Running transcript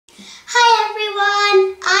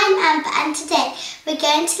we're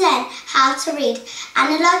going to learn how to read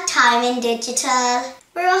analogue time in digital.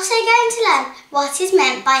 We're also going to learn what is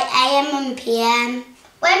meant by AM and PM.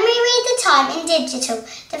 When we read the time in digital,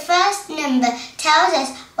 the first number tells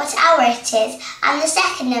us what hour it is and the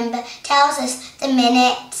second number tells us the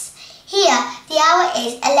minutes. Here, the hour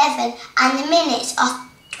is 11 and the minutes are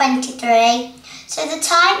 23. So the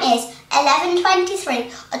time is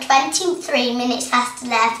 11:23 or 23 minutes past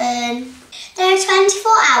 11. There are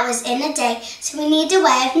 24 hours in a day, so we need a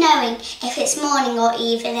way of knowing if it's morning or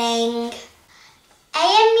evening.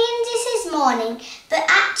 AM means it is morning, but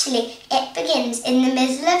actually it begins in the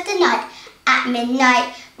middle of the night at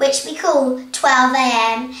midnight, which we call 12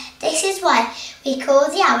 AM. This is why we call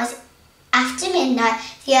the hours after midnight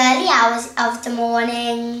the early hours of the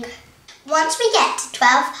morning. Once we get to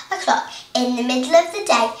 12 o'clock in the middle of the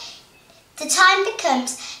day, the time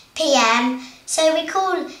becomes PM, so we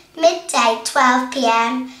call midday 12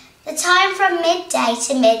 PM. The time from midday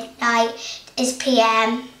to midnight is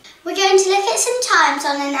PM. We're going to look at some times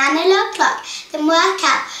on an analogue clock, then work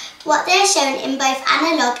out what they are shown in both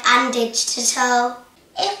analogue and digital.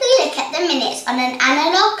 If we look at the minutes on an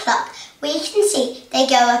analogue clock, we can see they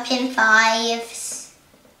go up in fives.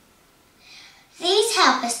 These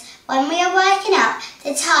help us when we are working out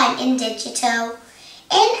the time in digital.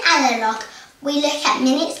 In analogue, we look at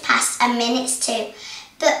minutes past and minutes to,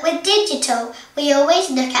 but with digital, we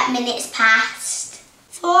always look at minutes past.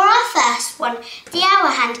 For our first one, the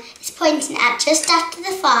hour hand is pointing at just after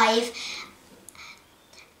the 5,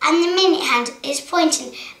 and the minute hand is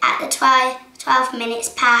pointing at the 12 minutes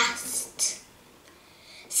past.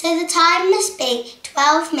 So the time must be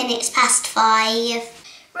 12 minutes past 5.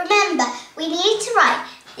 Remember, we need to write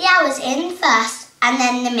the hours in first and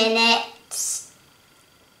then the minutes.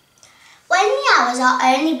 When the hours are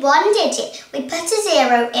only one digit, we put a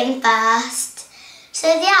 0 in first. So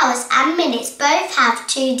the hours and minutes both have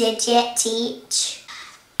 2 digits each.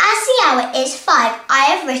 As the hour is 5, I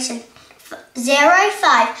have written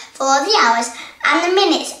 05 for the hours, and the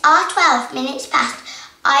minutes are 12 minutes past.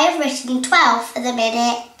 I have written 12 for the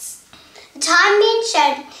minutes. The time being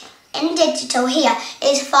shown in digital here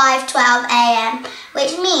is 5:12 AM,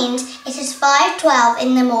 which means it is 5:12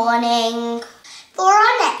 in the morning. For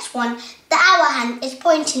our next one, the hour hand is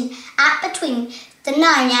pointing at between the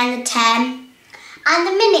 9 and the 10, and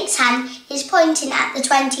the minutes hand is pointing at the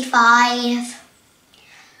 25.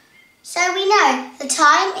 So we know the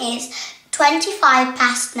time is 25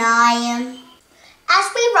 past 9. As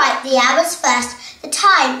we write the hours first, the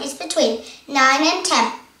time is between 9 and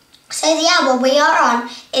 10. So the hour we are on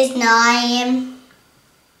is 9.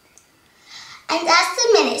 And as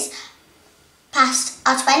the minutes past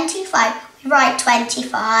are 25, we write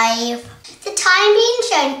 25. The time being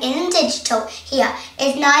shown in digital here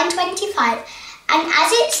is 9:25, and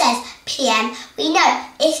as it says PM, we know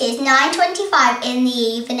it is 9:25 in the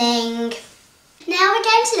evening. Now we're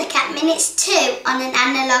going to look at minutes 2 on an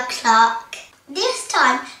analogue clock. This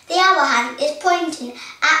time the hour hand is pointing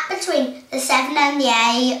at between the 7 and the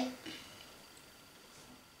 8.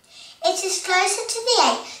 It is closer to the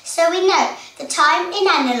 8, so we know the time in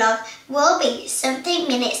analogue will be something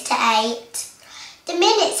minutes to 8. The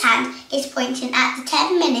minutes hand is pointing at the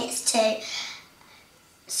 10 minutes to.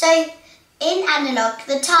 So in analogue,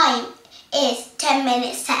 the time is 10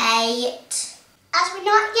 minutes to 8. As we're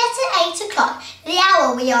not yet at 8 o'clock, the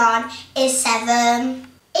hour we are on is 7.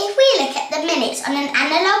 If we look at the minutes on an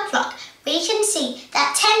analogue clock, we can see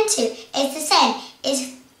that 10 to is the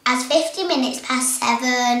same as 50 minutes past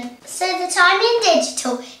 7. So the time in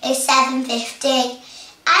digital is 7:50.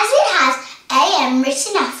 As it has AM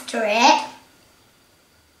written after it,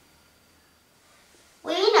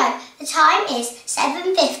 we know the time is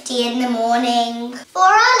 7:50 in the morning. For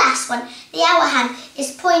our last one, the hour hand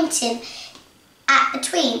is pointing at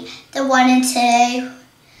between the 1 and 2.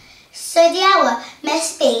 So the hour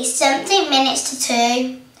must be something minutes to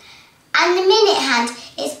 2. And the minute hand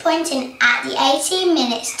is pointing at the 18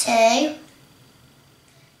 minutes to.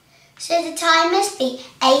 So the time must be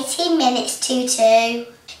 18 minutes to 2.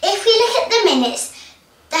 If we look at the minutes,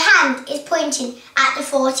 the hand is pointing at the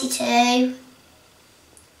 42.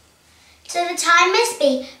 So the time must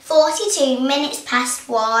be 42 minutes past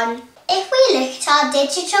 1. If we look at our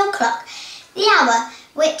digital clock, the hour,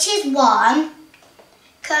 which is 1,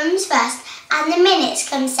 comes first and the minutes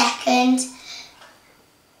come second.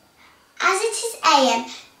 As it is AM,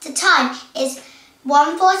 the time is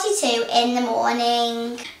 1:42 in the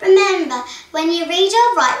morning. Remember, when you read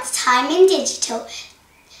or write the time in digital,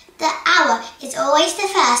 the hour is always the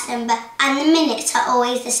first number and the minutes are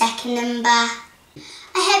always the second number.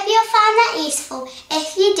 I hope you found that useful.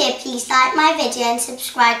 If you did, please like my video and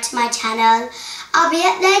subscribe to my channel. I'll be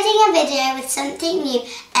uploading a video with something new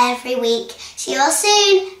every week. See you all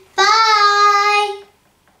soon.